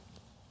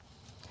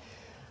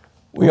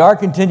We are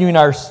continuing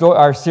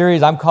our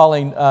series I'm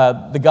calling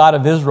The God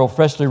of Israel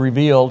Freshly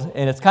Revealed,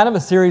 and it's kind of a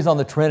series on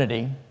the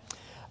Trinity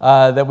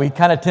that we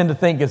kind of tend to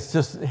think is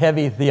just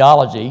heavy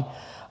theology,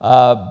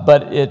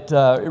 but it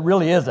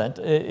really isn't.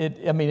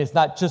 It's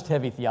not just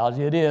heavy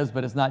theology. It is,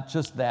 but it's not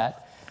just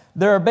that.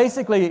 There are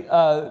basically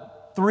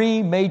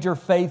three major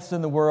faiths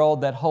in the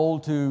world that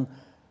hold to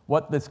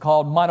what is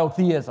called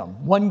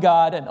monotheism, one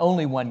God and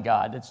only one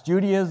God. It's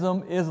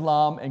Judaism,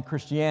 Islam, and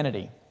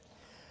Christianity.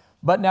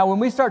 But now when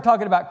we start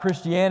talking about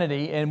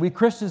Christianity and we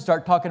Christians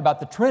start talking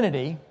about the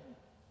Trinity,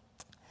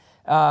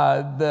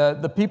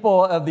 the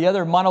people of the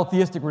other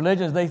monotheistic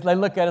religions, they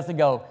look at us and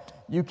go,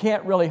 you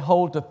can't really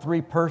hold to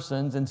three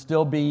persons and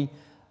still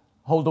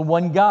hold to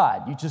one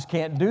God. You just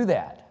can't do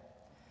that.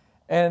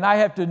 And I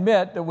have to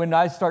admit that when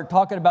I start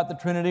talking about the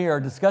Trinity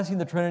or discussing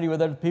the Trinity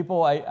with other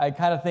people, I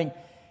kind of think,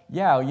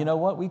 yeah, you know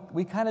what,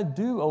 we kind of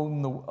do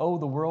owe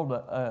the world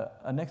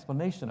an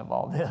explanation of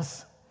all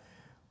this.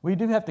 We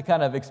do have to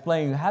kind of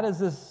explain, how does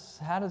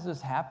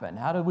this happen?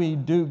 How do we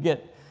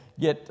get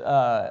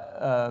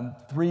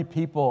three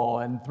people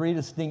and three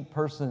distinct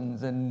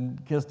persons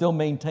and can still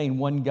maintain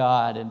one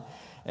God?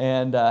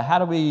 And how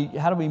do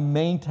we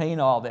maintain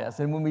all this?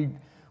 And when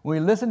we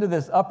listen to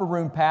this upper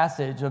room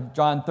passage of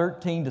John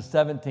 13 to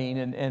 17,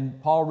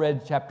 and Paul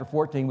read chapter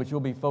 14, which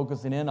we'll be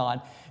focusing in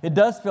on, it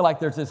does feel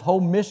like there's this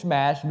whole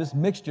mishmash, this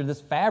mixture,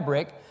 this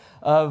fabric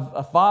of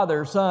a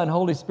Father, Son,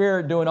 Holy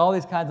Spirit doing all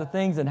these kinds of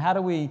things, and how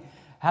do we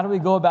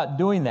go about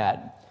doing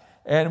that?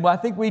 And I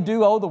think we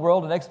do owe the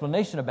world an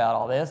explanation about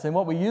all this. And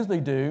what we usually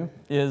do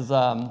is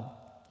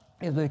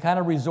we kind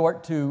of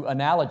resort to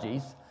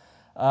analogies.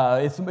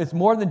 It's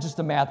more than just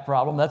a math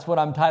problem. That's what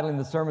I'm titling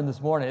the sermon this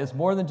morning. It's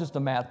more than just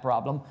a math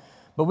problem.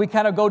 But we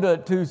kind of go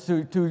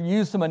to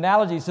use some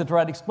analogies to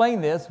try to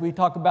explain this. We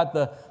talk about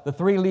the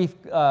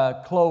three-leaf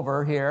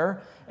clover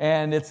here.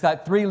 And it's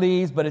got three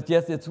leaves, but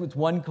it's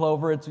one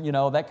clover. It's,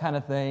 that kind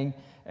of thing.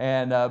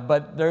 And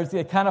but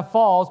it kind of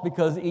falls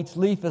because each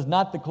leaf is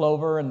not the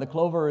clover, and the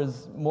clover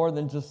is more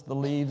than just the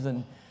leaves,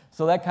 and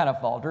so that kind of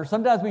falters.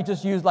 Sometimes we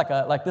just use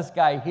like this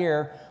guy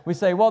here. We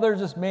say, well, there's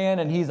this man,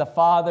 and he's a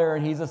father,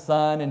 and he's a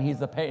son, and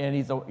he's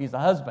a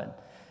husband,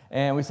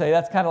 and we say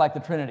that's kind of like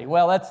the Trinity.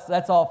 Well,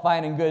 that's all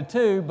fine and good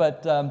too,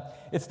 but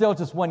it's still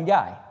just one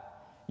guy.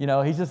 He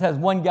just has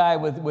one guy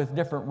with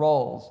different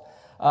roles.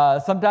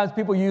 Sometimes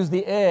people use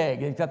the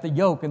egg. It's got the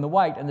yolk and the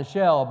white and the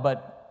shell,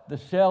 but the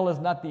shell is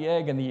not the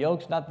egg, and the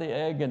yolk's not the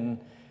egg, and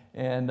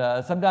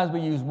sometimes we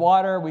use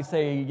water. We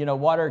say,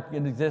 water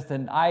can exist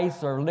in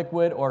ice or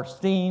liquid or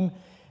steam,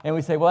 and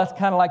we say, well, that's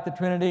kind of like the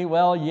Trinity.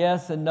 Well,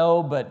 yes and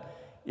no, but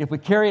if we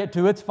carry it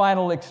to its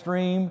final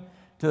extreme,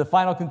 to the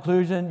final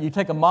conclusion, you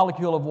take a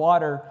molecule of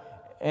water,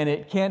 and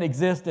it can't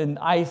exist in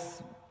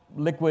ice,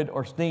 liquid,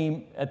 or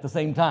steam at the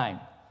same time.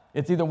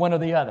 It's either one or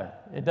the other.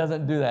 It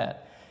doesn't do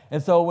that.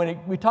 And so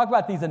when we talk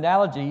about these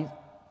analogies,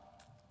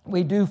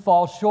 we do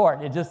fall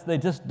short. They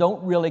just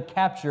don't really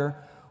capture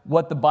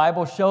what the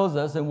Bible shows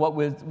us and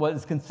what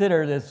is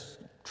considered as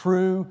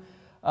true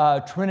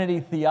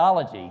Trinity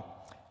theology.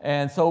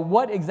 And so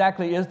what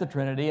exactly is the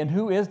Trinity, and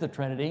who is the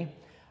Trinity?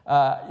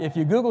 If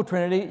you Google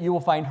Trinity, you will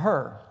find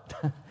her.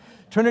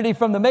 Trinity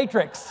from the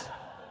Matrix.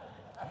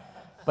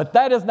 But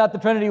that is not the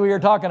Trinity we are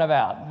talking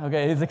about.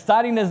 Okay, as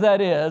exciting as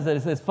that is,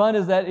 as fun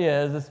as that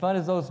is, as fun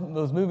as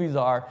those movies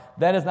are,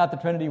 that is not the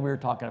Trinity we are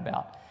talking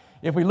about.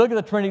 If we look at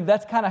the Trinity,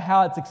 that's kind of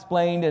how it's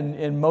explained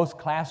in most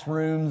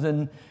classrooms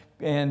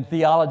and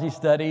theology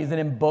studies and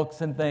in books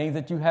and things,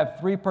 that you have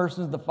three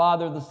persons, the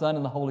Father, the Son,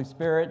 and the Holy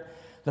Spirit.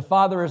 The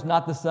Father is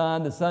not the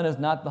Son is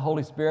not the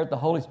Holy Spirit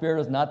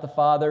is not the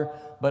Father,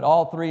 but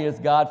all three is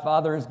God.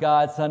 Father is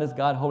God, Son is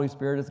God, Holy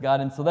Spirit is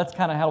God. And so that's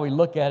kind of how we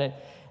look at it.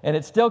 And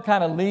it still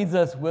kind of leads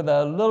us with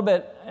a little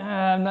bit,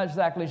 I'm not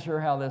exactly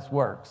sure how this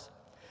works.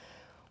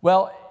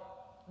 Well,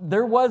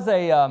 there was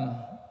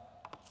a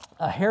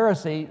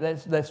heresy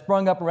that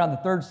sprung up around the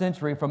 3rd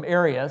century from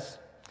Arius,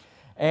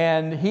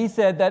 and he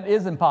said that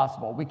is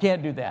impossible. We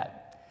can't do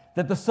that.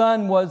 That the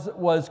Son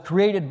was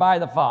created by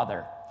the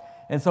Father.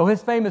 And so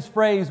his famous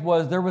phrase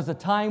was, there was a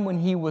time when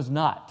he was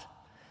not.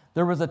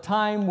 There was a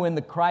time when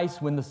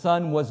the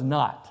Son was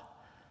not.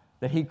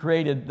 That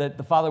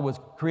the Father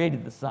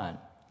created the Son.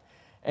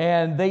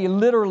 And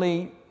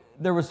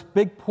there was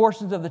big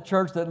portions of the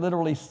church that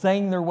literally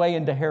sang their way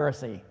into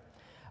heresy.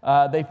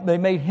 They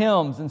made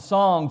hymns and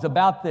songs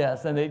about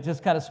this, and it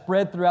just kind of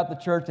spread throughout the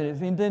church, and it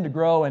continued to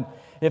grow, and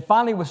it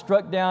finally was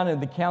struck down in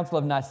the Council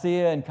of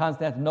Nicaea in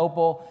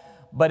Constantinople,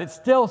 but it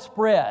still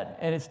spread,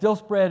 and it still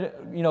spread,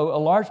 a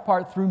large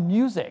part through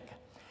music.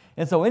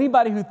 And so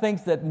anybody who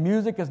thinks that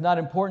music is not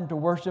important to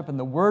worship and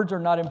the words are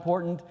not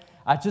important,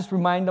 I just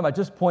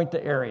point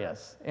to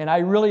Arius. And I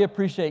really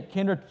appreciate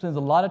Kendra spends a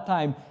lot of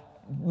time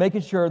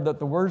making sure that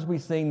the words we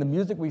sing, the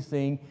music we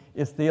sing,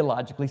 is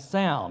theologically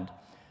sound,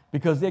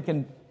 because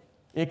it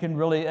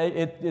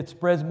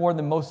spreads more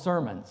than most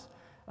sermons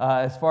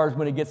as far as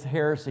when it gets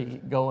heresy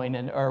going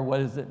or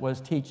what it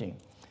was teaching.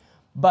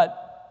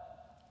 But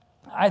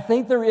I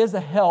think there is a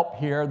help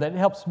here that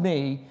helps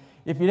me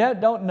If you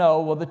don't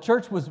know, well, the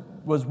church was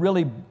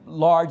really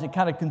large and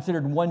kind of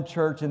considered one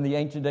church in the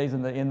ancient days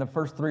in the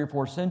first 3 or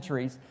 4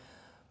 centuries.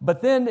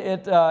 But then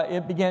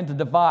it began to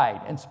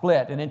divide and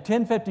split. And in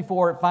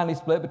 1054, it finally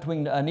split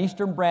between an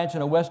eastern branch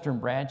and a western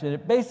branch. And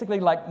it basically,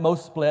 like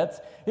most splits,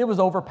 it was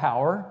over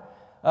power.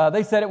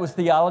 They said it was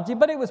theology,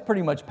 but it was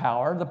pretty much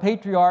power. The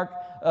patriarch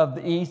of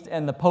the east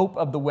and the pope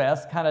of the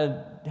west kind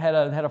of had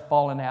a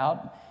falling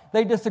out.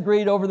 They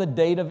disagreed over the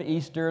date of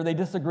Easter. They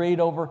disagreed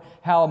over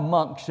how a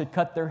monk should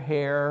cut their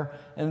hair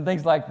and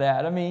things like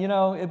that. I mean,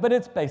 but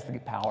it's basically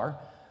power.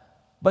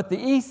 But the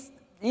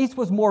East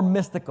was more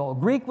mystical.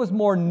 Greek was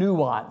more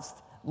nuanced.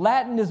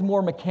 Latin is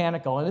more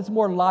mechanical, and it's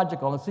more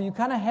logical. And so you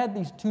kind of had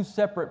these 2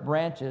 separate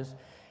branches.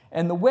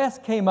 And the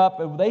West came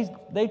up, and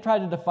they tried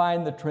to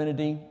define the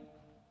Trinity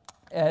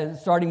as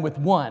starting with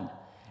 1,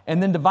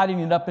 and then dividing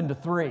it up into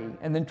 3,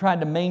 and then trying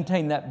to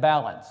maintain that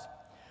balance.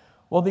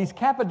 Well, these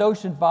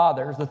Cappadocian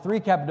fathers, the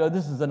 3 Cappadocian,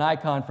 this is an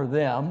icon for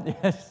them.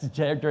 Yes,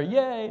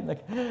 yay!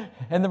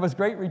 And there was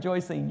great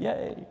rejoicing,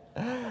 yay!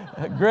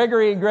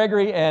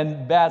 Gregory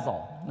and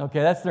Basil. Okay,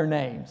 that's their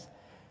names.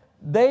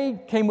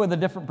 They came with a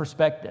different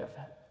perspective.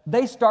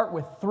 They start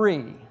with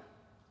 3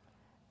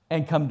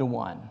 and come to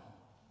 1.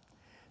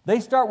 They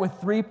start with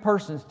 3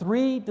 persons,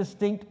 3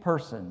 distinct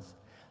persons.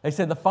 They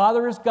say the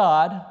Father is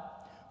God,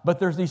 but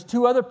there's these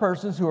 2 other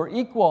persons who are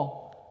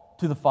equal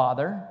to the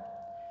Father,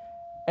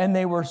 and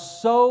they were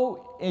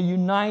so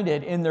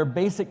united in their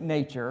basic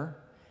nature,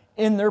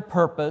 in their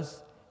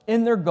purpose,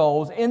 in their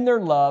goals, in their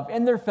love,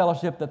 in their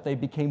fellowship, that they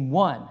became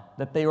one,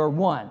 that they are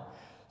one.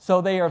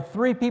 So they are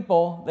 3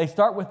 people. They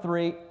start with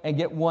 3 and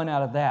get 1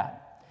 out of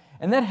that.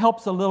 And that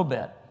helps a little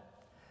bit.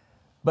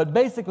 But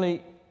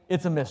basically,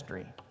 it's a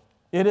mystery.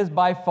 It is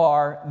by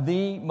far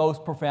the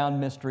most profound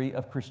mystery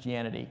of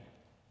Christianity.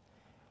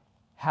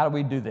 How do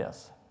we do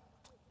this?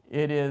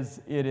 It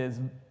is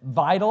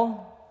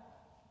vital,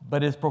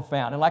 but is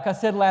profound. And like I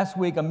said last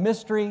week, a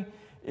mystery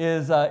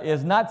is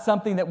not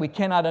something that we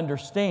cannot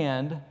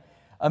understand.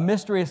 A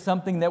mystery is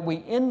something that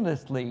we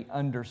endlessly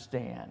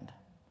understand.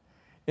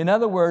 In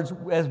other words,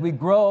 as we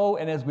grow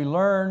and as we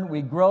learn,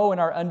 we grow in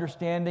our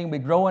understanding, we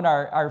grow in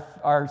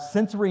our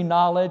sensory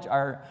knowledge,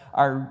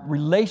 our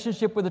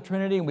relationship with the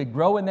Trinity, and we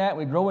grow in that,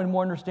 we grow in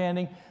more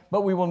understanding,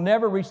 but we will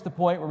never reach the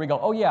point where we go,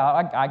 oh yeah,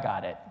 I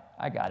got it.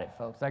 I got it,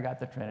 folks. I got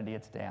the Trinity.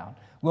 It's down.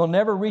 We'll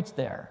never reach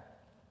there.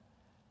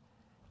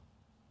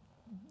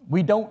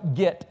 We don't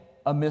get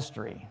a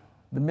mystery.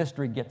 The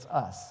mystery gets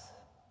us.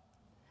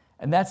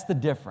 And that's the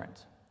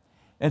difference.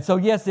 And so,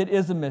 yes, it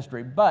is a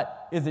mystery,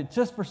 but is it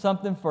just for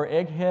something for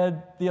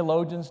egghead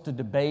theologians to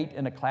debate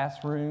in a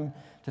classroom,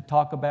 to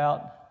talk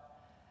about?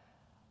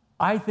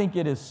 I think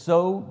it is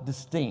so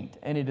distinct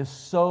and it is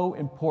so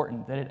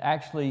important that it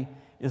actually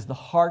is the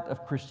heart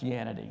of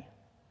Christianity.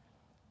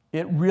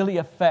 It really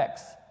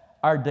affects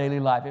our daily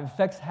life. It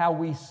affects how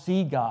we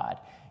see God.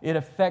 It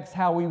affects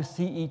how we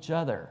see each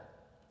other.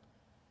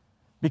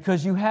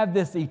 Because you have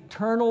this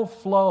eternal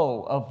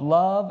flow of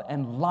love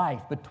and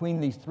life between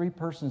these 3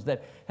 persons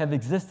that have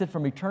existed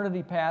from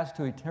eternity past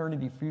to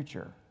eternity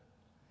future.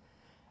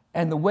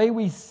 And the way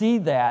we see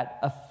that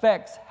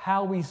affects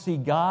how we see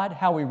God,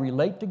 how we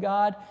relate to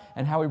God,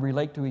 and how we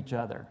relate to each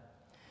other.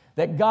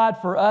 That God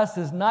for us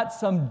is not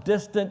some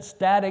distant,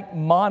 static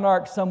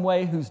monarch some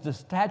way who's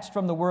detached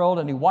from the world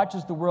and he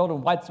watches the world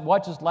and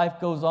watches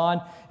life goes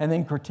on and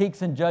then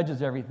critiques and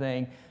judges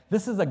everything.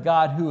 This is a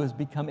God who has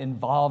become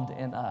involved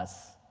in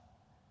us.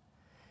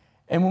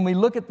 And when we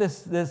look at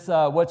this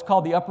what's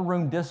called the Upper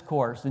Room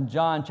Discourse in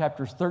John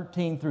chapters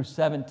 13 through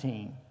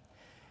 17,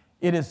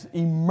 it is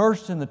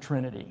immersed in the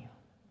Trinity.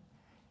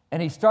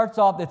 And it starts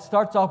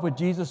off with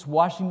Jesus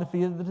washing the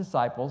feet of the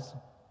disciples.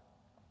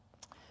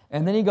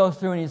 And then he goes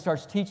through and he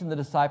starts teaching the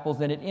disciples,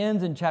 and it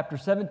ends in chapter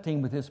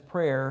 17 with his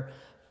prayer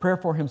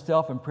for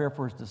himself and prayer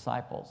for his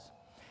disciples.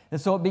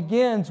 And so it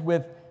begins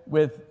with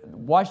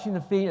washing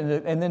the feet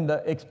and then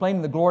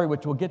explaining the glory,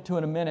 which we'll get to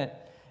in a minute.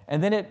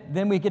 And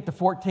then we get to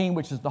 14,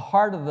 which is the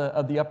heart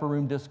of the Upper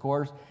Room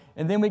Discourse.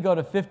 And then we go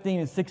to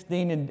 15 and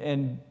 16,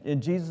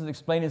 and Jesus is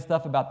explaining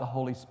stuff about the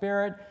Holy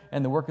Spirit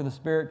and the work of the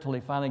Spirit till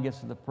he finally gets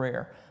to the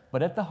prayer.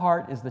 But at the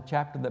heart is the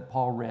chapter that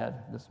Paul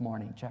read this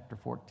morning, chapter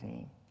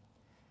 14.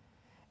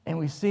 And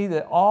we see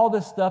that all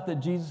this stuff that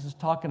Jesus is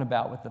talking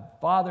about with the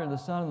Father and the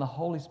Son and the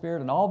Holy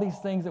Spirit and all these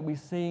things that we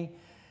see,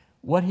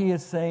 what he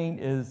is saying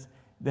is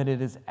that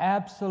it is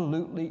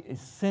absolutely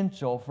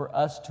essential for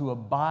us to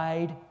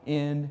abide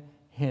in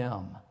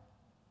him.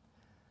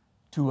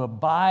 To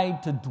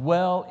abide, to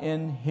dwell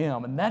in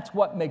him. And that's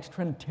what makes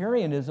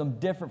Trinitarianism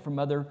different from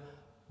other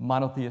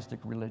monotheistic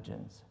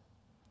religions.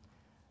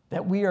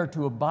 That we are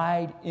to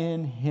abide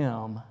in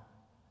him,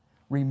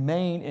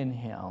 remain in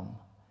him,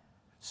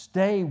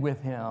 stay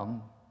with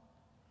him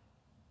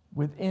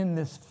within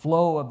this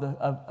flow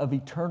of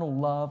eternal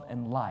love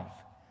and life.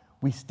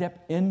 We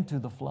step into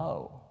the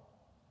flow,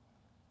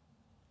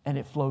 and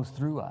it flows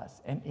through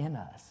us and in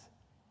us,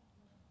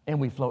 and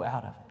we flow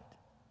out of it.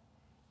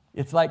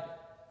 It's like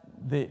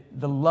the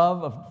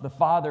love of the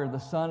Father, the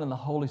Son, and the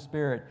Holy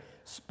Spirit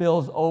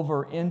spills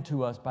over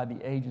into us by the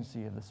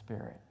agency of the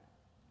Spirit.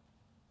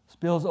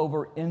 Spills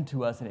over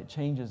into us and it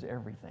changes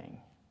everything.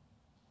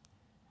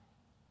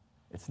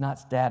 It's not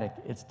static,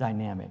 it's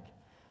dynamic.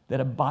 That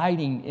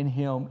abiding in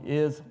Him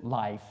is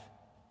life,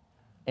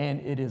 and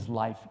it is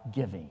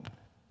life-giving.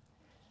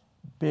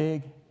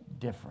 Big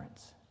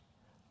difference.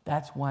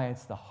 That's why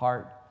it's the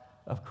heart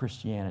of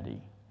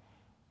Christianity.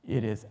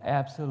 It is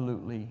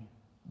absolutely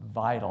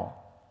vital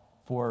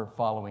for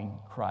following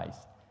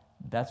Christ.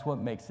 That's what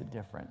makes it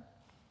different.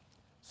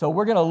 So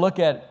we're going to look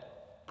at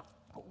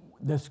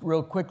this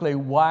real quickly,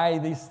 why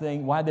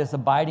this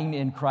abiding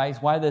in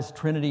Christ, why this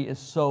Trinity is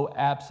so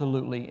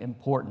absolutely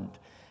important.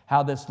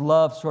 How this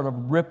love sort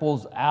of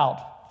ripples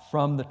out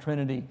from the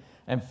Trinity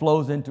and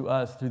flows into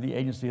us through the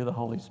agency of the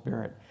Holy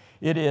Spirit.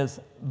 It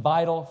is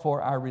vital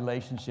for our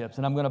relationships.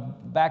 And I'm going to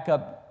back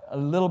up a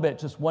little bit,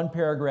 just one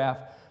paragraph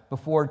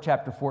before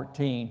chapter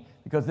 14,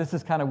 because this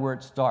is kind of where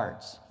it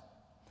starts.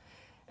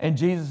 And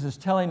Jesus is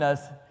telling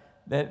us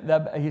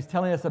He's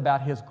telling us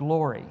about His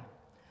glory,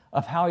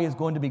 of how He is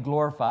going to be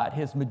glorified,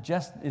 His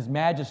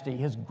majesty,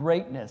 His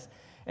greatness.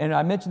 And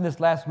I mentioned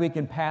this last week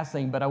in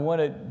passing, but I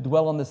want to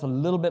dwell on this a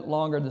little bit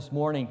longer this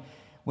morning.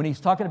 When He's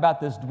talking about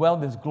this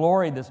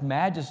glory, this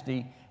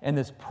majesty, and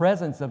this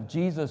presence of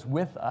Jesus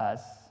with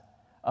us,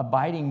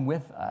 abiding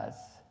with us,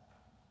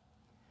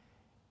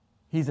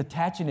 He's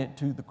attaching it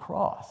to the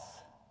cross.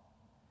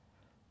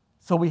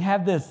 So we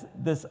have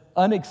this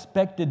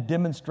unexpected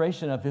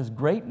demonstration of His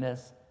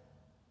greatness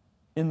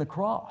in the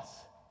cross,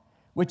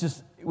 which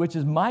is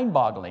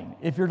mind-boggling.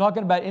 If you're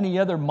talking about any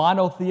other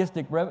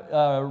monotheistic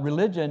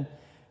religion,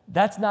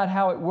 that's not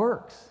how it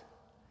works.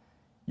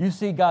 You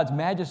see God's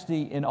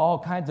majesty in all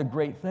kinds of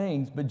great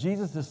things, but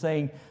Jesus is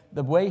saying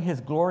the way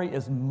His glory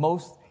is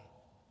most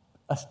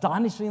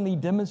astonishingly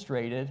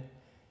demonstrated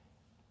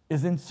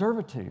is in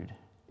servitude,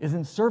 is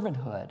in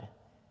servanthood.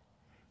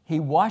 He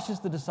washes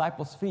the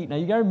disciples' feet. Now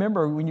you got to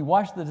remember, when you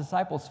wash the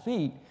disciples'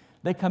 feet,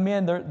 they come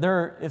in,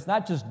 it's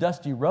not just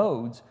dusty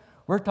roads.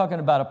 We're talking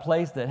about a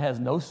place that has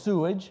no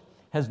sewage,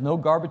 has no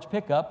garbage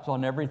pickups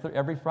on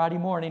every Friday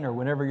morning or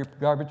whenever your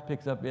garbage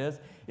pickup is.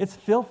 It's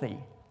filthy.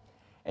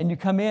 And you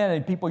come in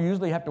and people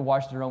usually have to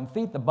wash their own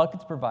feet. The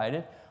bucket's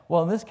provided.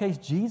 Well, in this case,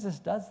 Jesus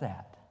does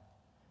that.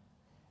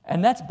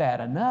 And that's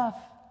bad enough.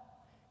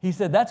 He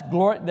said,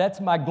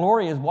 that's my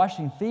glory is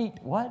washing feet.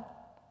 What?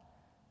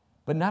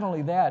 But not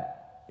only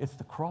that, it's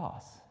the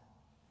cross.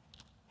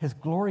 His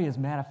glory is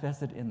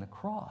manifested in the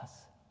cross.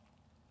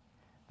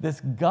 This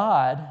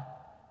God,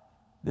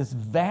 this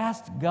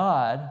vast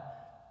God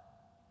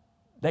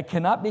that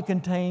cannot be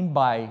contained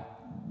by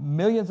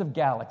millions of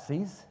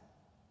galaxies,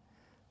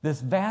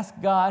 this vast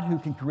God who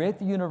can create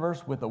the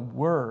universe with a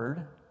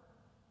word,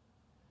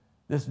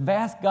 this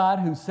vast God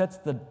who sets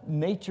the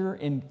nature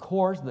in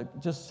course,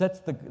 just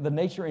sets the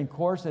nature in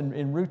course and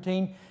in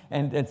routine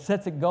and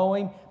sets it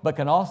going, but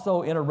can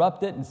also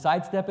interrupt it and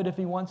sidestep it if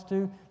He wants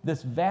to.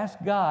 This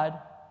vast God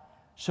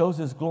shows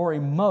His glory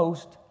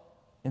most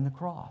in the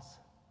cross.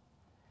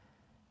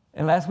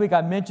 And last week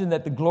I mentioned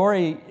that the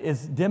glory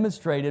is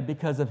demonstrated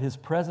because of His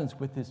presence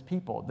with His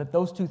people, that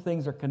those two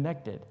things are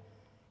connected.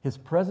 His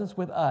presence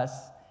with us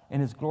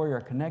and His glory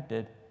are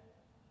connected.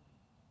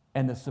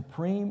 And the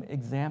supreme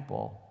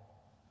example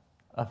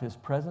of His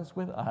presence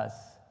with us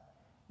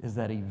is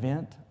that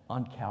event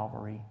on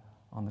Calvary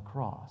on the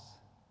cross.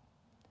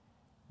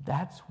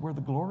 That's where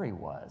the glory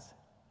was.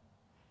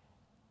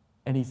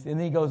 And then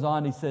he goes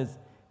on, he says,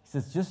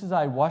 just as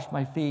I wash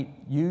my feet,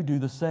 you do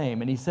the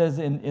same. And he says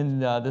in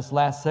this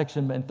last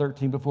section in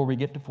 13, before we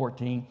get to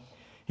 14,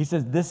 he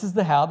says, this is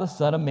how the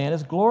Son of Man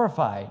is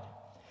glorified.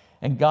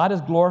 And God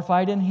is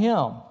glorified in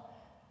Him.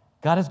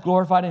 God is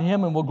glorified in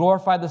Him and will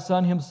glorify the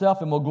Son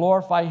Himself and will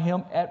glorify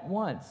Him at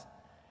once.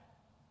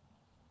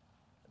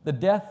 The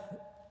death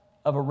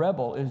of a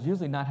rebel is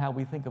usually not how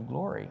we think of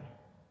glory.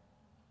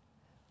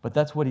 But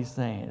that's what he's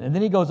saying. And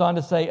then he goes on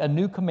to say, a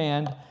new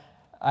command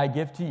I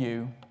give to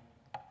you,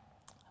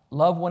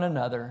 love one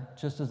another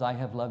just as I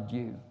have loved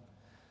you,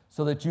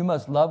 so that you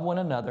must love one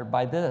another.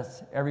 By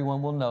this,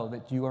 everyone will know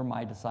that you are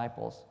my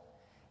disciples,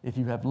 if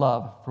you have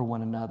love for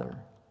one another.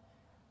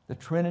 The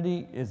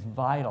Trinity is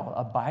vital.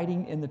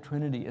 Abiding in the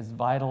Trinity is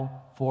vital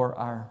for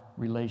our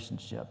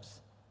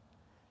relationships.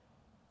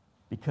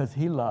 Because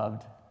He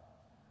loved,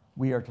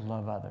 we are to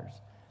love others.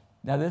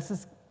 Now, this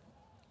is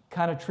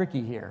kind of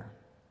tricky here.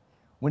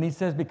 When He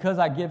says, because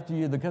I give to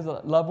you, because I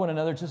love one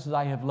another just as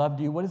I have loved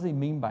you, what does He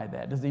mean by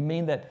that? Does He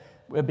mean that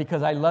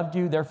because I loved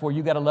you, therefore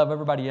you got to love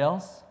everybody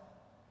else?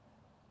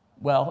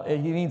 Well, He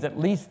means at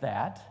least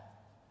that.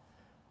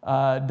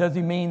 Does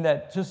He mean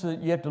that just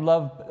you have to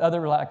love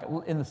others like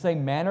in the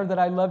same manner that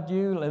I loved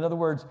you? In other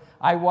words,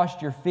 I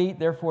washed your feet,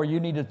 therefore you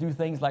need to do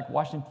things like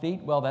washing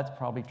feet? Well, that's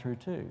probably true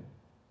too.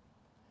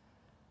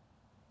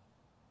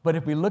 But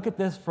if we look at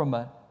this from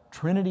a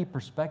Trinity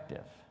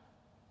perspective,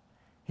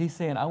 He's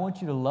saying, I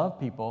want you to love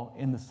people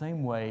in the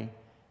same way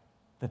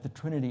that the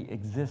Trinity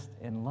exists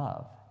in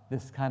love.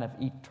 This kind of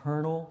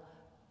eternal,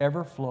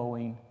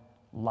 ever-flowing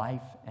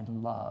life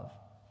and love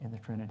in the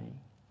Trinity.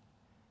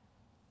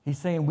 He's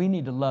saying we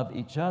need to love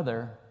each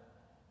other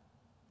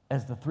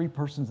as the three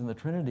persons in the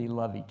Trinity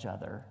love each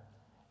other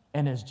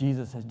and as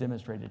Jesus has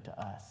demonstrated to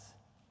us.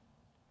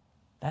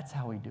 That's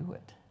how we do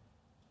it.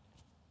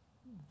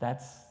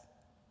 That's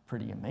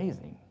pretty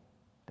amazing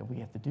that we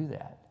have to do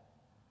that.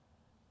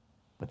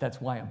 But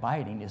that's why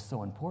abiding is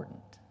so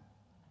important.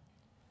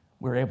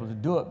 We're able to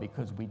do it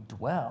because we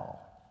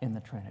dwell in the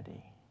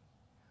Trinity.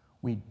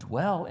 We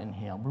dwell in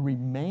Him. We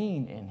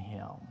remain in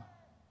Him.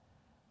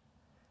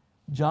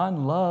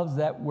 John loves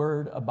that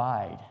word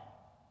abide.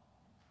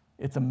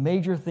 It's a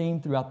major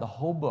theme throughout the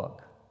whole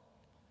book.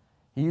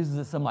 He uses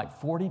it some like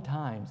 40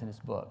 times in his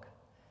book,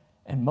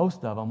 and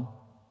most of them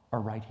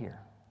are right here.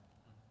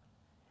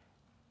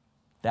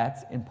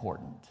 That's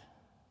important.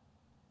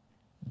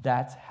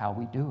 That's how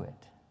we do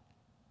it.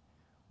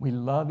 We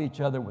love each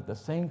other with the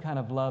same kind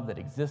of love that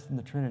exists in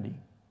the Trinity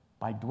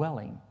by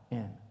dwelling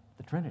in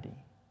the Trinity,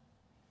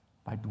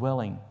 by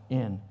dwelling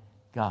in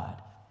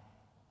God.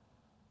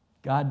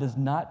 God does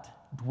not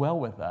dwell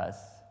with us,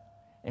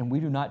 and we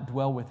do not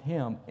dwell with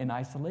Him in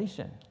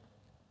isolation.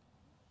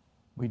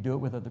 We do it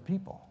with other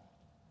people,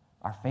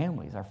 our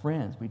families, our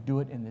friends. We do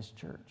it in this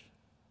church.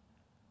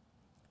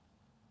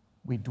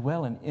 We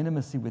dwell in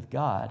intimacy with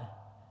God,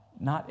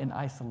 not in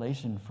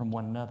isolation from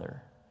one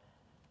another.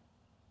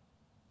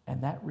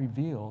 And that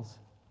reveals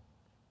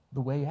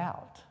the way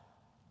out.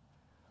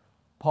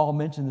 Paul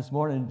mentioned this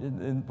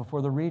morning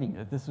before the reading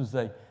that this was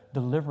a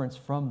deliverance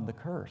from the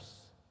curse.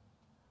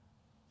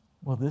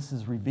 Well, this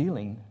is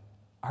revealing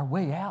our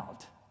way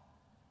out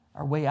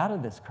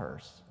of this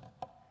curse.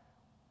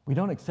 We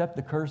don't accept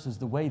the curse as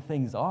the way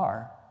things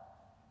are,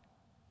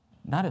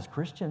 not as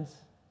Christians,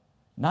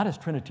 not as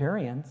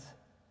Trinitarians.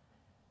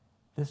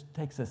 This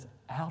takes us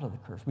out of the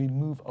curse. We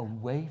move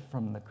away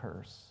from the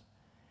curse,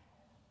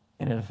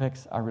 and it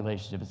affects our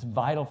relationship. It's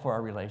vital for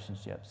our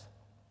relationships.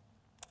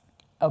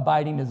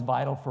 Abiding is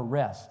vital for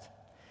rest.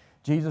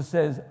 Jesus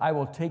says, I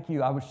will take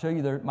you, I will show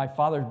you, my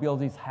Father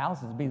builds these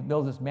houses,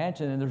 builds this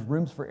mansion, and there's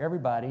rooms for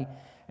everybody.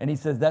 And He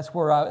says, that's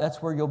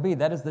where you'll be.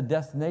 That is the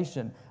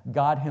destination,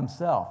 God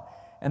Himself.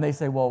 And they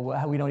say, well,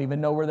 we don't even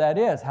know where that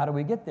is. How do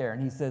we get there?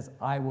 And He says,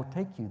 I will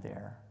take you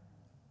there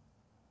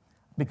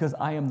because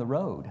I am the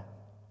road.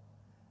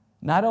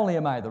 Not only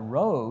am I the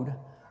road,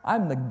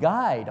 I'm the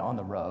guide on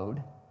the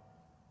road.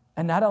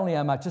 And not only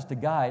am I just a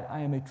guide,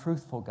 I am a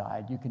truthful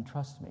guide. You can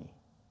trust me.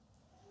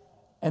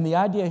 And the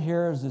idea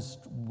here is this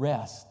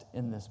rest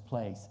in this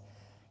place.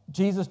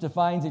 Jesus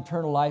defines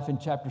eternal life in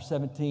chapter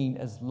 17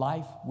 as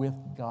life with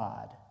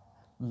God,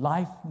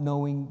 life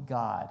knowing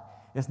God.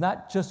 It's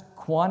not just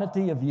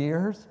quantity of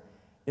years,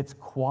 it's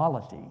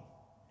quality.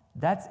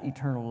 That's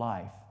eternal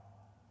life.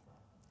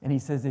 And He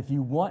says, if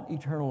you want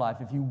eternal life,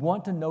 if you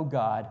want to know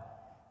God,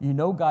 you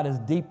know God as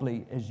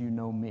deeply as you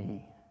know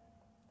me.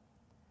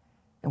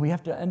 And we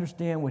have to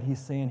understand what He's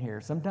saying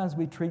here. Sometimes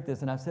we treat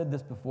this, and I've said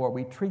this before,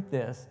 we treat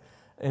this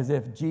as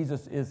if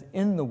Jesus is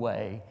in the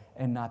way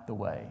and not the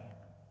way.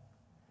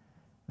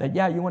 That,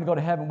 yeah, you want to go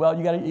to heaven, well,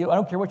 I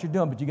don't care what you're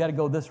doing, but you got to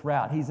go this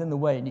route. He's in the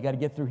way, and you got to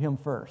get through Him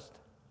first.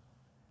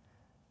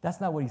 That's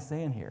not what He's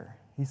saying here.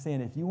 He's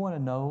saying, if you want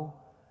to know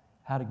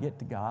how to get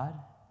to God,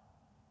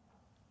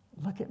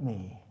 look at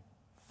me,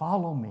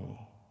 follow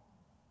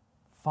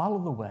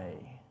the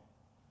way.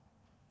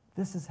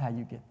 This is how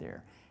you get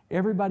there.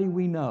 Everybody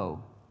we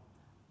know,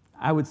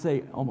 I would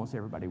say almost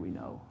everybody we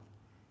know,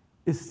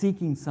 is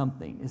seeking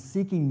something, is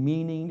seeking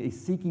meaning, is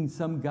seeking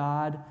some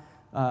God,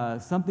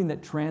 something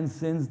that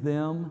transcends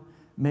them.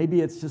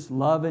 Maybe it's just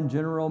love in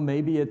general.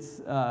 Maybe it's,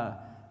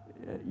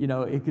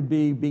 it could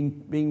be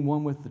being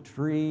one with the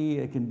tree.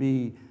 It can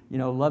be,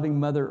 loving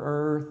Mother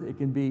Earth. It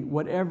can be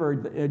whatever,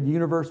 a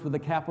universe with a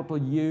capital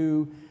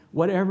U,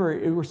 whatever.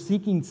 We're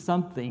seeking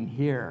something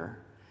here.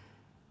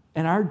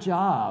 And our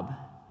job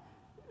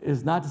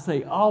is not to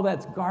say, oh,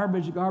 that's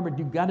garbage.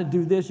 You've got to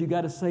do this. You've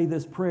got to say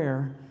this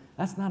prayer.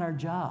 That's not our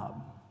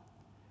job.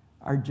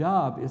 Our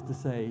job is to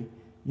say,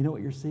 you know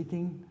what you're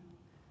seeking?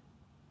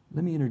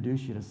 Let me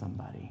introduce you to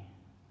somebody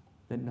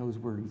that knows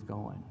where he's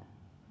going.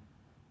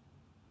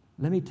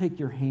 Let me take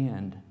your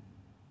hand,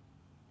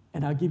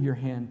 and I'll give your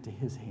hand to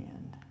his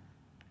hand,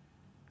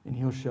 and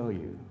he'll show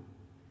you.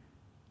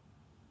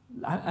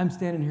 I'm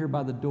standing here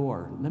by the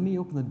door. Let me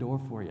open the door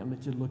for you and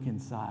let you look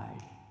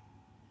inside.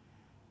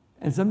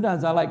 And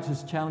sometimes I like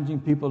just challenging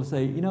people to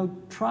say,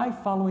 try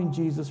following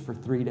Jesus for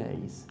 3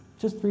 days.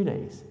 Just 3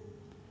 days.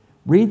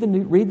 Read the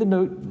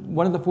note,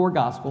 one of the 4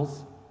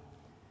 Gospels,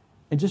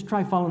 and just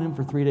try following Him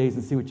for 3 days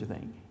and see what you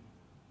think.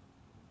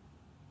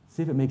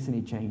 See if it makes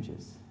any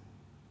changes.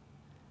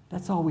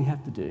 That's all we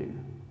have to do.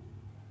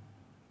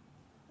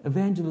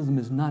 Evangelism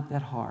is not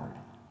that hard.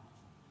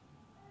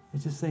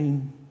 It's just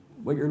saying,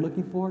 what you're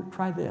looking for,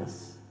 try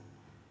this.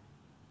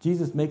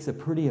 Jesus makes a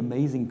pretty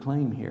amazing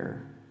claim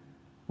here.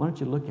 Why don't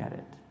you look at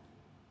it?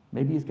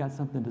 Maybe He's got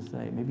something to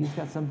say. Maybe He's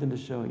got something to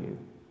show you.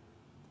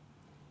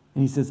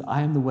 And He says,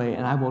 I am the way,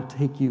 and I will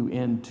take you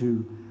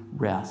into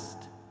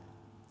rest.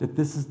 That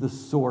this is the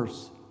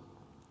source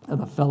of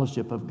the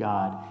fellowship of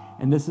God.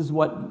 And this is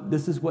what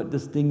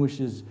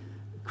distinguishes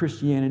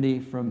Christianity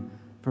from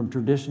from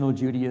traditional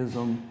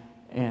Judaism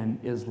and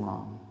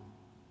Islam.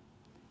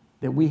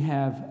 That we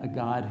have a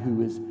God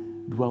who is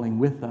dwelling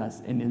with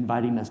us and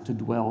inviting us to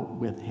dwell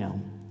with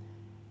him.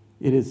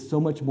 It is so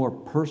much more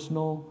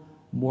personal,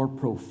 more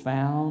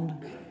profound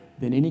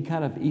than any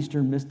kind of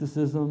Eastern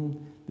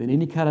mysticism, than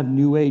any kind of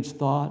New Age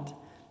thought,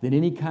 than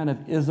any kind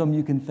of ism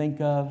you can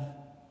think of.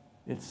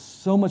 It's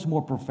so much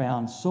more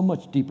profound, so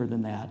much deeper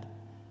than that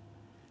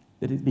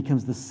it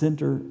becomes the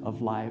center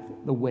of life,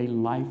 the way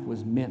life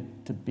was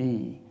meant to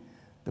be,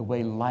 the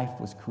way life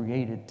was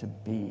created to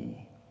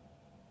be.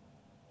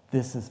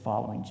 This is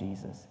following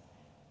Jesus.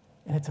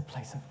 And it's a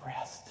place of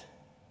rest.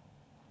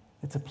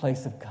 It's a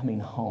place of coming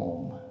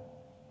home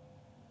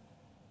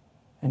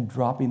and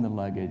dropping the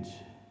luggage,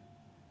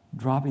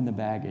 dropping the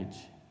baggage,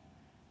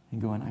 and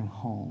going, I'm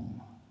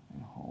home.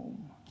 I'm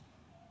home.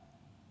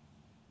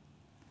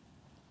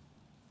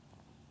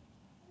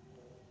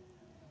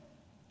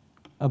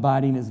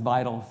 Abiding is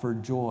vital for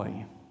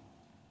joy.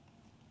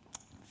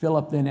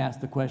 Philip then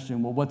asked the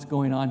question, well, what's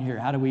going on here?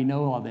 How do we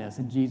know all this?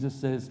 And Jesus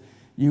says,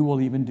 you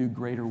will even do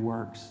greater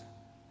works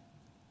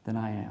than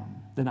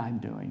I'm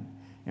doing.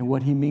 And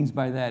what he means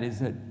by that is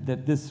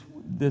that this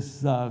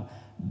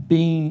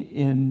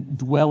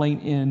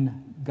dwelling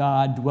in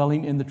God,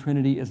 dwelling in the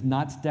Trinity is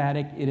not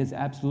static. It is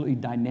absolutely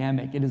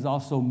dynamic. It is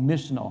also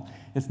missional.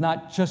 It's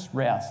not just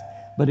rest,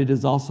 but it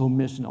is also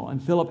missional.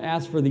 And Philip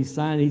asked for these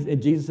signs,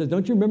 and Jesus says,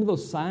 don't you remember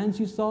those signs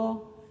you saw?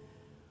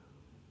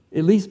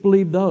 At least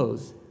believe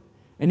those.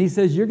 And he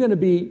says, you're going to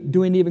be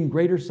doing even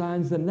greater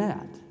signs than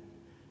that.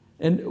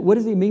 And what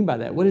does he mean by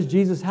that? What is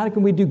Jesus? How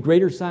can we do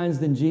greater signs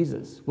than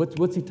Jesus?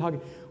 What's he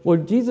talking? Well,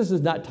 Jesus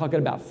is not talking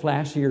about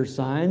flashier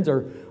signs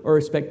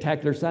or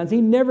spectacular signs. He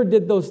never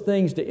did those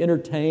things to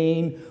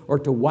entertain or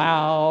to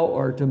wow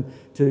or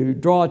to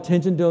draw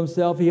attention to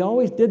himself. He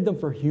always did them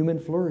for human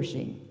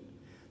flourishing.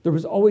 There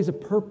was always a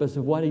purpose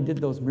of why he did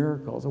those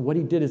miracles and what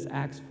he did his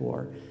acts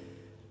for.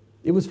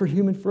 It was for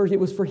human flourishing. It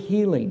was for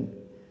healing.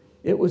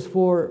 It was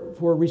for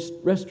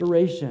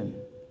restoration.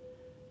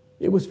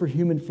 It was for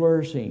human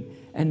flourishing.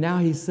 And now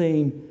he's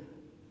saying,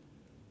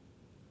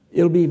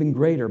 it'll be even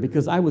greater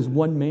because I was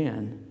one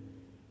man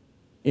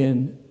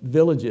in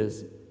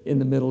villages in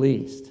the Middle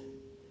East.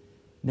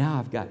 Now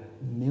I've got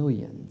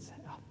millions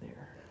out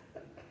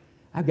there.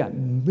 I've got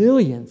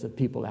millions of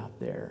people out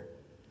there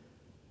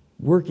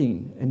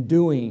working and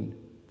doing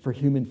for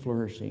human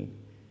flourishing.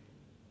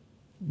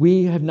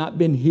 We have not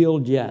been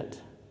healed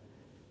yet,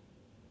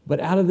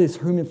 but out of this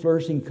human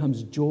flourishing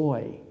comes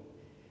joy.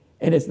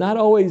 And it's not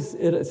always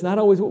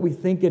what we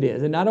think it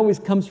is. It not always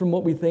comes from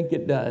what we think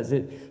it does.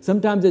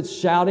 Sometimes it's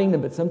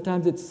shouting, but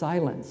sometimes it's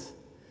silence.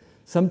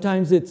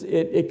 Sometimes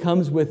it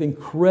comes with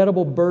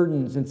incredible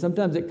burdens, and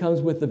sometimes it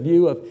comes with the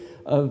view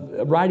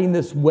of riding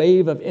this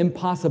wave of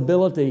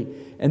impossibility.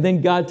 And then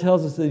God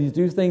tells us that He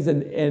do things,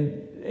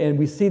 and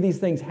we see these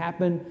things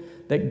happen,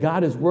 that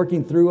God is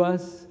working through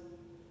us.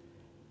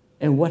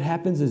 And what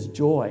happens is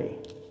joy.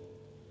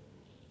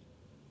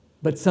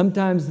 But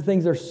sometimes the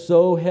things are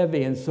so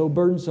heavy and so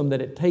burdensome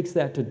that it takes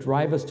that to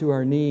drive us to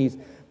our knees.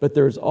 But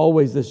there's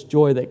always this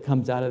joy that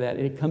comes out of that.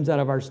 And it comes out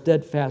of our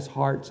steadfast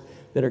hearts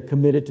that are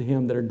committed to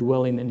Him, that are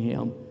dwelling in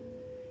Him.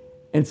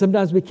 And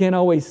sometimes we can't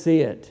always see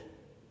it.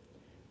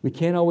 We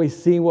can't always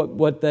see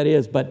what that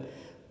is, but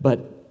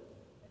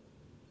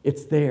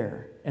it's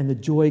there. And the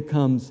joy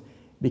comes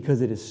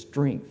because it is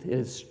strength. It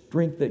is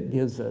strength that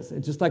gives us.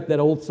 It's just like that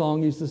old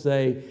song used to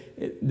say,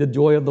 the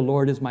joy of the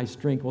Lord is my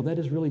strength. Well, that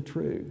is really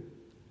true.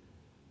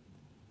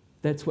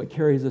 That's what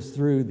carries us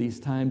through these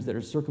times that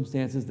are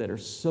circumstances that are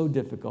so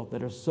difficult,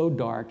 that are so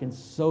dark and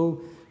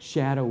so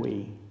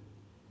shadowy.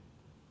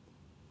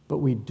 But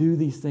we do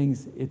these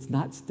things. It's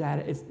not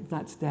static.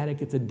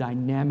 It's a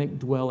dynamic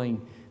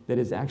dwelling that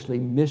is actually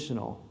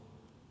missional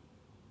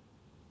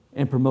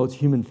and promotes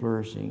human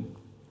flourishing.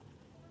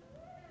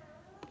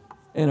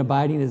 And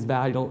abiding is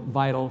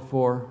vital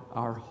for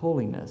our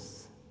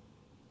holiness.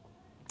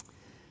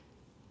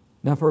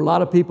 Now, for a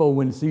lot of people,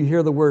 when you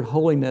hear the word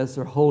holiness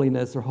or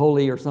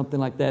holy or something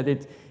like that,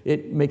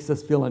 it makes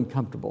us feel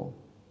uncomfortable.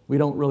 We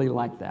don't really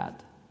like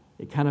that.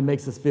 It kind of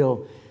makes us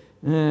feel,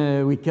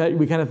 we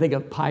kind of think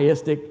of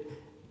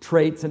pietistic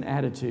traits and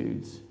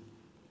attitudes.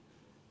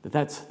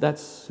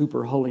 That's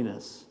super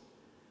holiness.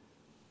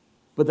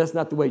 But that's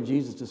not the way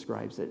Jesus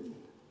describes it.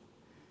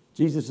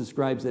 Jesus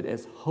describes it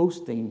as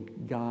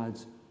hosting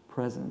God's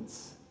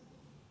presence.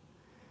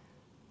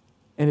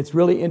 And it's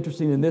really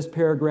interesting in this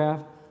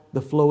paragraph,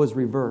 the flow is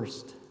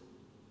reversed.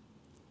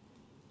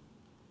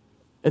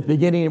 At the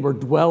beginning, we're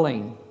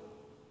dwelling.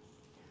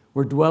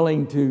 We're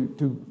dwelling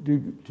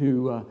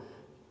to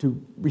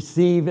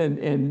receive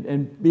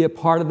and be a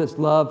part of this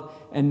love.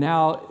 And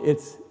now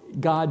it's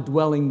God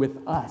dwelling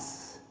with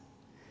us.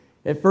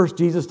 At first,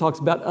 Jesus talks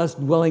about us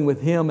dwelling with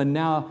Him, and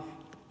now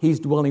He's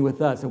dwelling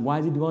with us. And why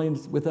is He dwelling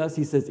with us?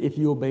 He says, if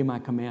you obey my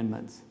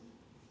commandments.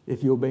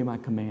 If you obey my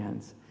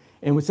commands.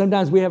 And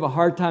sometimes we have a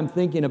hard time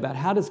thinking about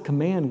how does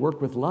command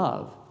work with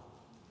love?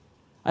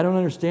 I don't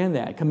understand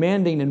that.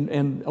 Commanding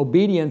and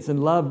obedience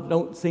and love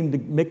don't seem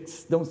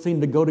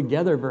to go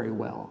together very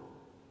well.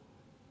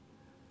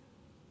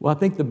 Well, I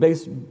think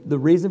the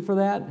reason for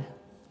that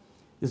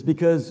is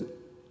because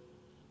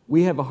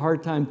we have a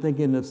hard time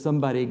thinking of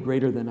somebody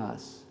greater than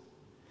us.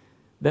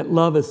 That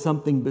love is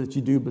something that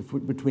you do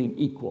between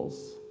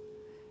equals.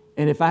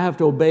 And if I have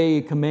to obey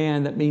a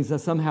command, that means that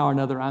somehow or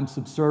another I'm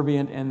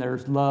subservient and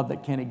there's love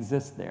that can't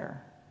exist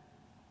there.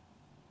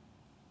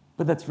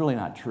 But that's really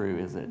not true,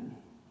 is it?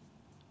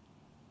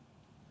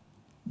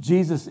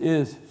 Jesus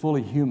is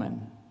fully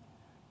human,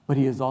 but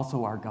he is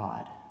also our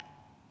God.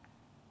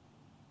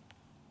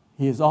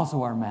 He is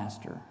also our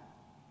master.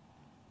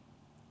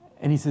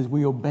 And he says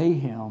we obey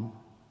him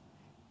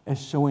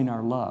as showing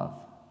our love.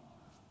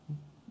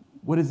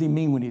 What does he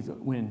mean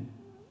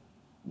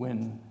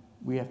when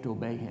we have to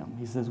obey him?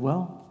 He says,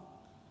 well,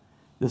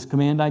 this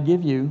command I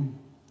give you,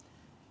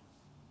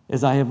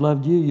 as I have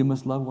loved you, you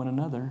must love one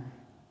another.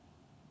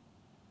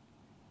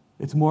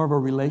 It's more of a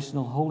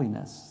relational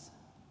holiness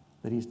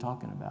that he's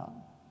talking about.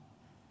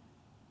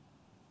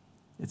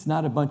 It's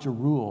not a bunch of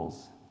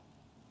rules.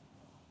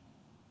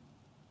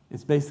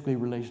 It's basically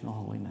relational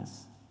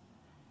holiness.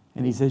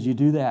 And he says, you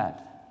do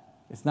that.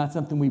 It's not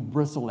something we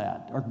bristle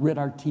at or grit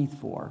our teeth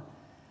for.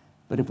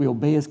 But if we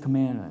obey his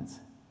commandments,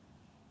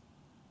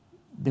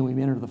 then we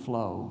enter the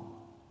flow.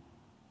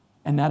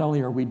 And not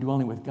only are we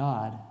dwelling with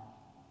God,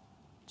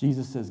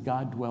 Jesus says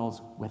God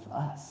dwells with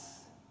us.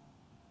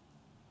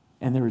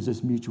 And there is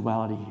this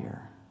mutuality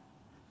here.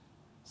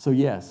 So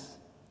yes,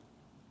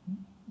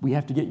 we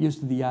have to get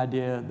used to the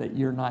idea that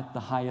you're not the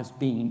highest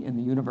being in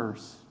the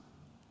universe.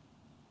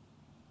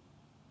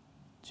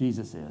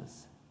 Jesus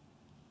is.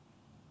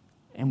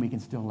 And we can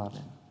still love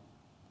him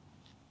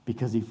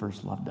because he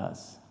first loved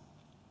us.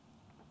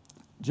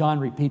 John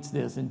repeats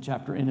this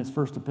in his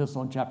first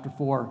epistle in chapter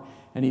 4,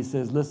 and he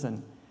says,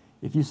 listen,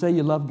 if you say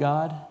you love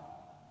God,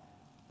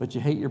 but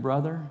you hate your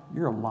brother,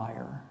 you're a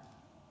liar.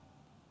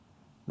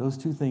 Those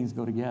two things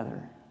go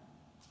together.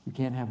 You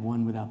can't have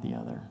one without the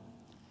other.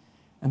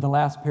 And the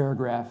last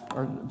paragraph,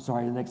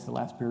 next to the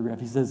last paragraph,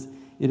 he says,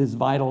 it is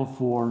vital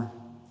for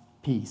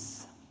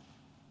peace.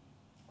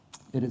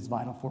 It is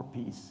vital for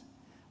peace.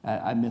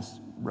 I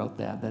miswrote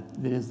that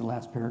it is the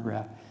last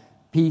paragraph.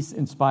 Peace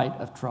in spite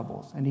of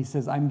troubles. And he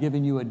says, I'm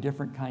giving you a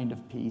different kind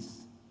of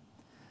peace.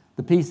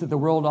 The peace that the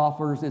world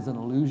offers is an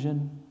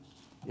illusion.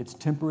 It's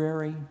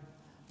temporary.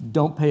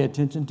 Don't pay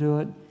attention to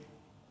it.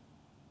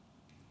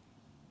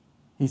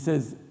 He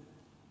says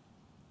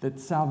that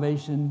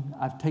salvation,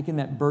 I've taken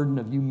that burden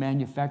of you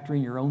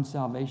manufacturing your own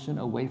salvation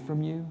away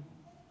from you.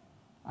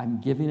 I'm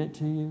giving it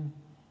to you.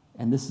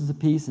 And this is the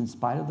peace in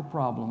spite of the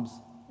problems,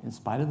 in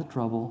spite of the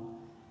trouble.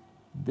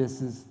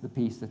 This is the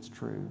peace that's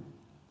true.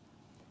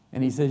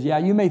 And he says, yeah,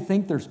 you may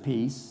think there's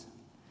peace.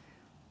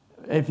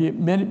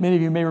 Many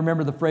of you may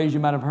remember the phrase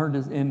you might have heard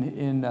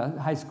in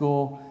high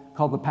school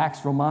called the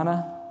Pax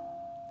Romana,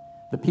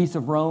 the peace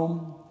of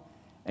Rome.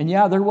 And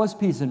yeah, there was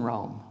peace in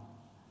Rome.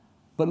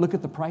 But look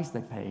at the price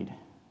they paid.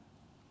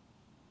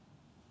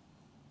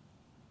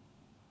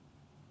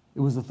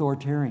 It was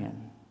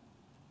authoritarian.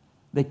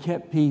 They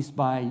kept peace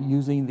by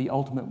using the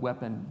ultimate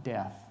weapon,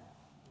 death.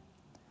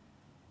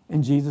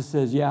 And Jesus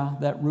says, yeah,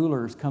 that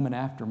ruler is coming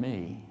after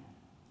me.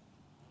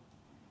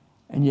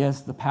 And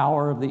yes, the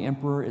power of the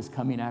emperor is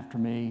coming after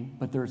me,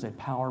 but there's a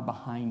power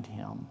behind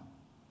him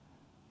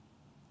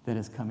that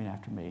is coming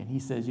after me. And he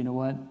says, you know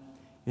what?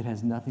 It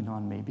has nothing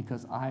on me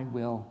because I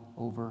will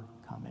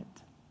overcome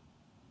it.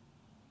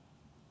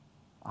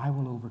 I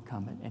will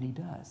overcome it. And he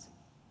does.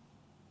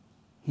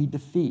 He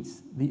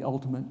defeats the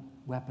ultimate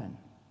weapon.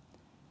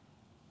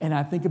 And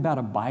I think about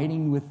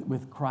abiding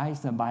with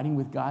Christ, abiding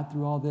with God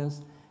through all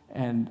this.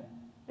 And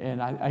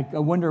I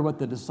wonder what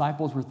the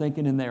disciples were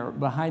thinking in there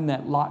behind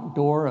that locked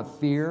door of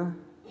fear.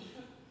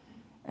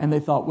 And they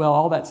thought, well,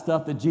 all that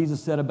stuff that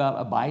Jesus said about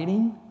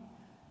abiding,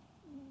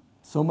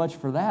 so much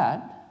for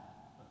that.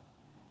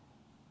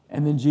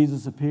 And then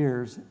Jesus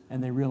appears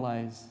and they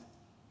realize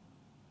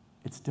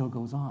it still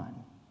goes on.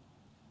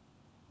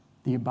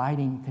 The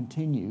abiding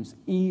continues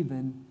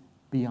even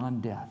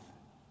beyond death,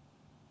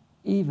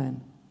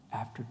 even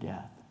after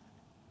death.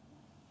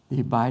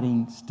 The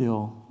abiding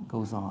still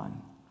goes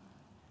on.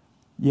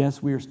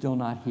 Yes, we are still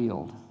not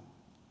healed.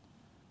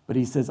 But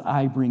he says,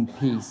 I bring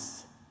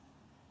peace.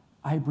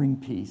 I bring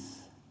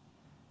peace.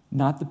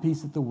 Not the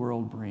peace that the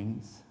world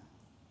brings.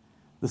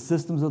 The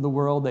systems of the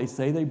world, they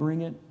say they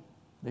bring it.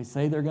 They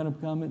say they're going to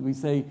come. We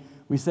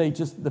say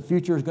just the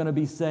future is going to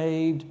be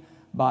saved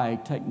by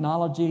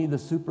technology. The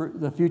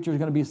future is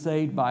going to be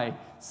saved by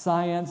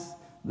science.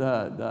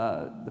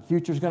 The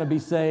future is going to be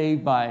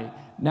saved by,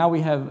 now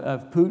we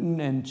have Putin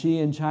and Xi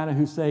in China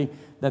who say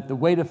that the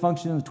way to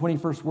function in the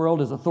 21st world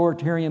is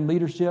authoritarian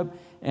leadership,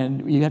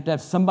 and you have to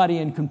have somebody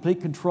in complete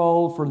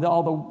control for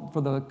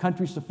the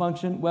countries to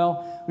function.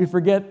 Well, we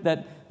forget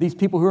that these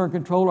people who are in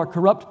control are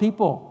corrupt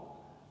people,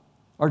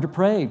 are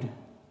depraved.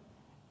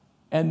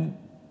 And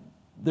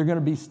they're going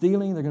to be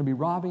stealing, they're going to be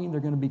robbing, they're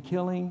going to be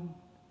killing.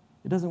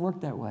 It doesn't work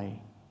that way.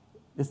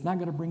 It's not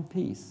going to bring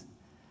peace.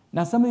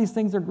 Now, some of these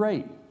things are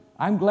great.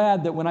 I'm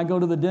glad that when I go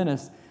to the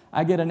dentist,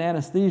 I get an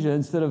anesthesia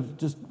instead of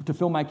just to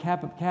fill my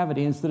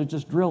cavity instead of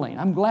just drilling.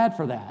 I'm glad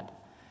for that.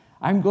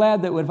 I'm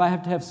glad that if I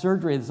have to have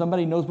surgery, that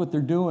somebody knows what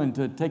they're doing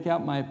to take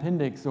out my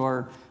appendix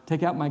or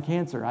take out my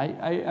cancer. I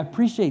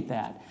appreciate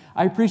that.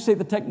 I appreciate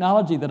the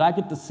technology that I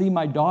get to see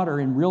my daughter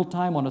in real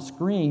time on a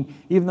screen,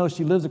 even though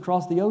she lives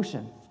across the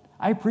ocean.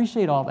 I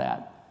appreciate all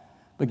that.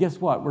 But guess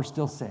what? We're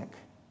still sick.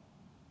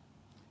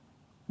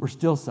 We're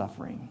still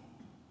suffering.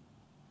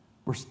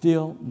 We're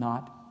still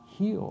not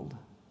healed.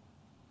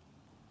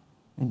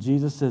 And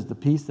Jesus says, the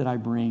peace that I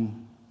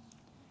bring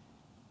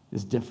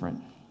is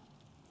different.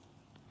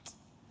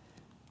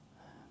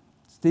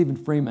 Stephen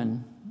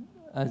Freeman,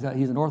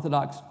 he's an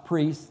Orthodox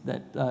priest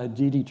that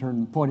G.D.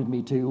 pointed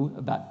me to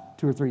about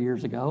 2 or 3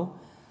 years ago,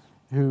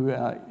 who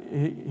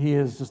he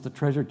is just a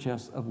treasure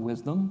chest of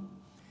wisdom.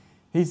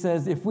 He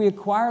says, if we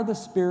acquire the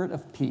spirit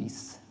of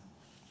peace,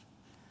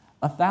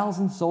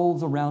 1,000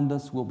 souls around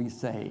us will be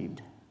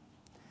saved.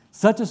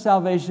 Such a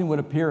salvation would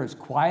appear as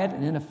quiet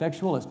and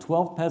ineffectual as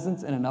 12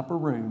 peasants in an upper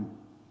room.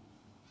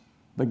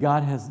 But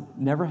God has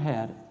never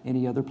had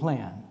any other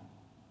plan.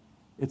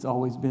 It's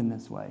always been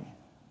this way.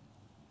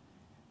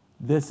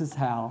 This is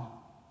how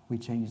we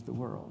change the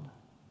world.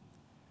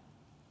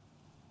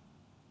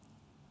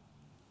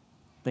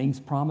 Things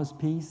promise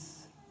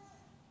peace,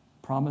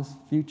 promise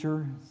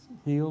future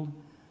healed,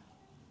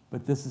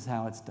 but this is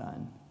how it's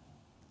done.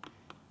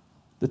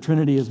 The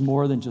Trinity is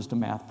more than just a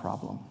math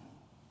problem.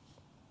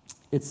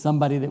 It's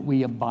somebody that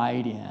we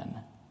abide in.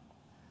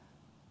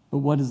 But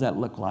what does that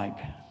look like?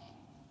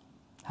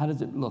 How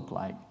does it look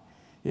like?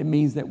 It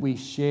means that we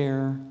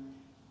share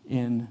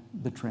in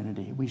the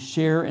Trinity. We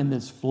share in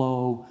this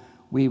flow.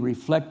 We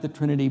reflect the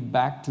Trinity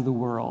back to the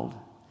world.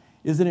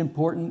 Is it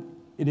important?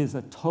 It is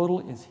a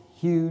total, it's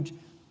huge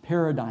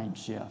paradigm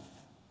shift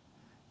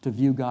to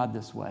view God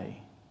this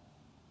way.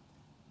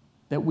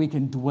 That we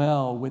can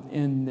dwell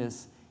within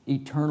this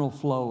eternal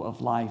flow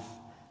of life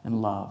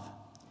and love.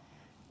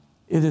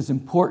 It is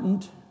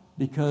important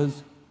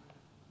because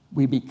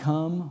we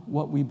become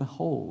what we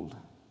behold.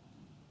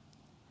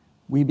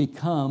 We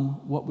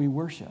become what we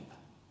worship.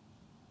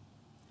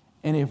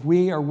 And if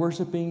we are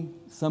worshiping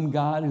some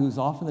God who's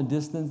off in the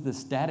distance, the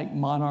static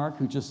monarch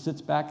who just sits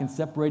back and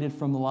separated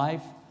from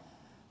life,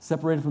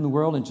 separated from the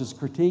world and just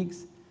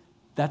critiques,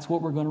 that's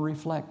what we're going to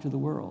reflect to the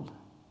world.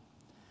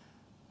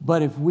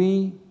 But if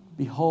we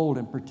behold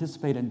and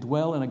participate and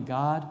dwell in a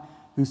God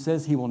who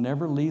says he will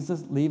never leave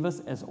us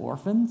as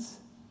orphans,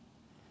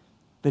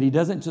 that he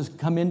doesn't just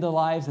come into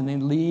lives and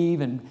then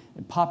leave and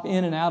pop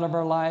in and out of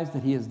our lives,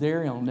 that he is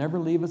there and he'll never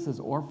leave us as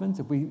orphans,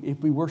 if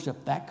we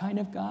worship that kind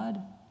of God,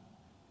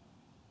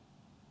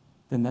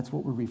 then that's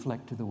what we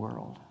reflect to the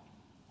world.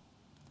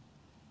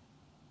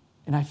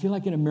 And I feel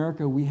like in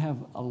America we have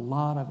a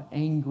lot of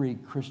angry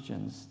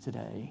Christians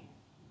today.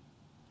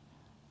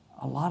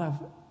 A lot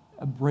of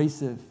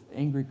abrasive,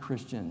 angry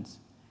Christians.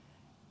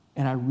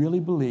 And I really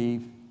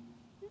believe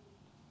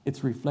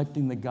it's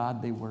reflecting the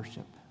God they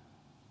worship.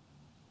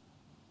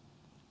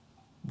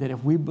 That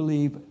if we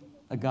believe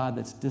a God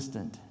that's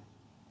distant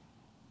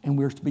and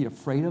we're to be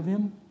afraid of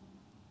him,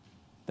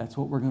 that's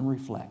what we're going to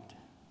reflect.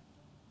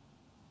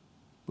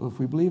 But if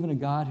we believe in a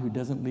God who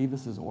doesn't leave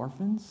us as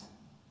orphans,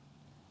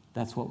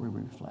 that's what we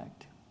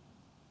reflect.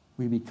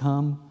 We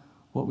become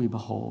what we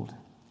behold.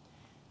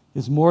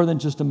 It's more than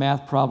just a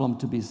math problem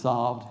to be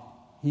solved.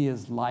 He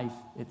is life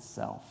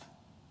itself.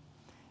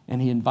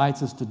 And he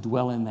invites us to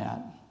dwell in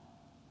that.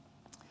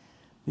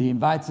 He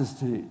invites us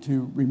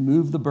to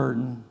remove the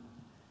burden,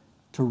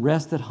 to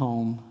rest at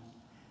home.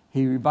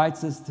 He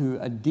invites us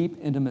to a deep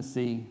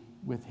intimacy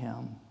with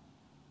him.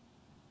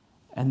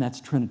 And that's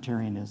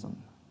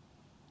Trinitarianism.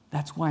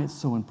 That's why it's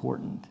so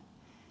important.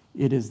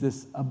 It is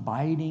this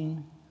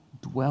abiding,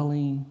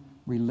 dwelling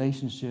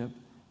relationship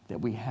that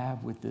we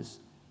have with this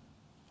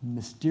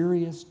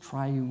mysterious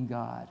triune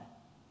God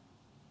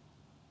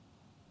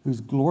whose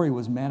glory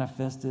was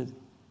manifested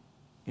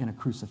in a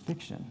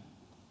crucifixion,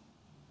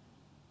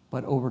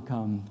 but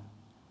overcome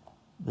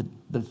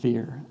the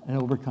fear and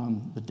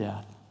overcome the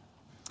death.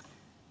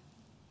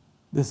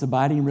 This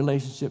abiding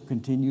relationship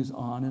continues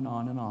on and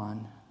on and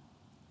on.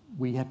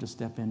 We have to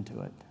step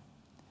into it.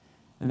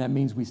 And that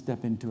means we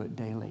step into it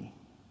daily.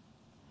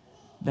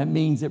 That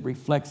means it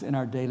reflects in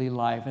our daily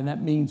life. And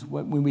that means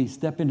when we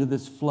step into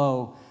this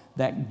flow,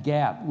 that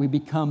gap, we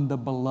become the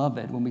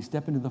beloved. When we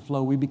step into the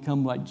flow, we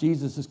become like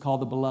Jesus is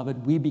called the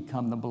beloved. We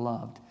become the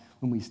beloved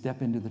when we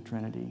step into the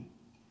Trinity.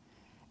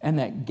 And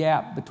that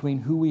gap between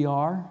who we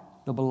are,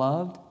 the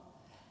beloved,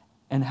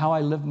 and how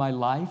I live my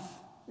life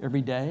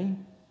every day,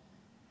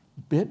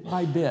 bit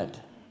by bit,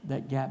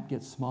 that gap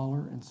gets smaller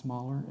and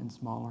smaller and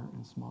smaller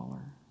and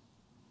smaller.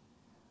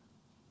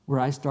 Where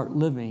I start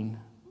living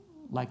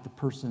like the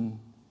person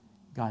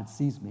God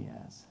sees me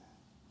as,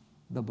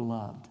 the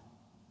beloved.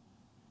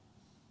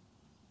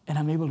 And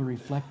I'm able to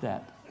reflect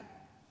that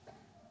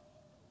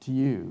to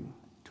you,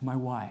 to my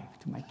wife,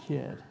 to my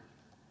kid,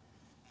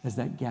 as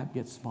that gap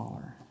gets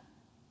smaller.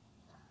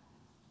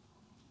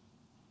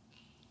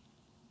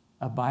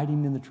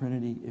 Abiding in the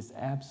Trinity is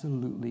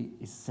absolutely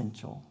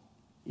essential.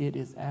 It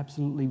is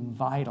absolutely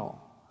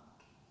vital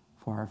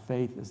for our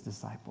faith as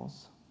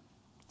disciples.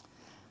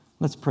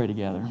 Let's pray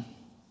together.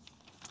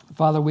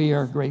 Father, we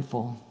are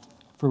grateful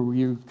for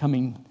you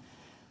coming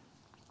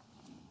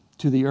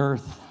to the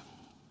earth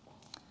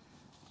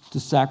to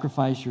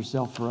sacrifice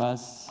yourself for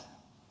us,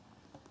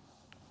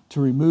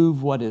 to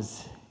remove what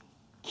is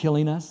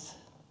killing us,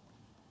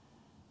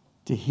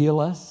 to heal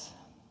us.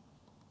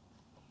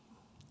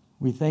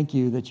 We thank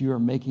you that you are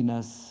making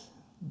us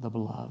the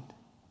beloved.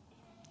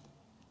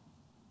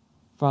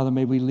 Father,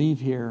 may we leave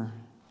here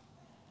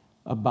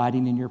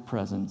abiding in your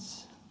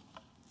presence.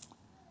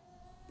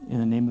 In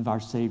the name of our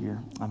Savior,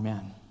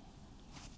 amen.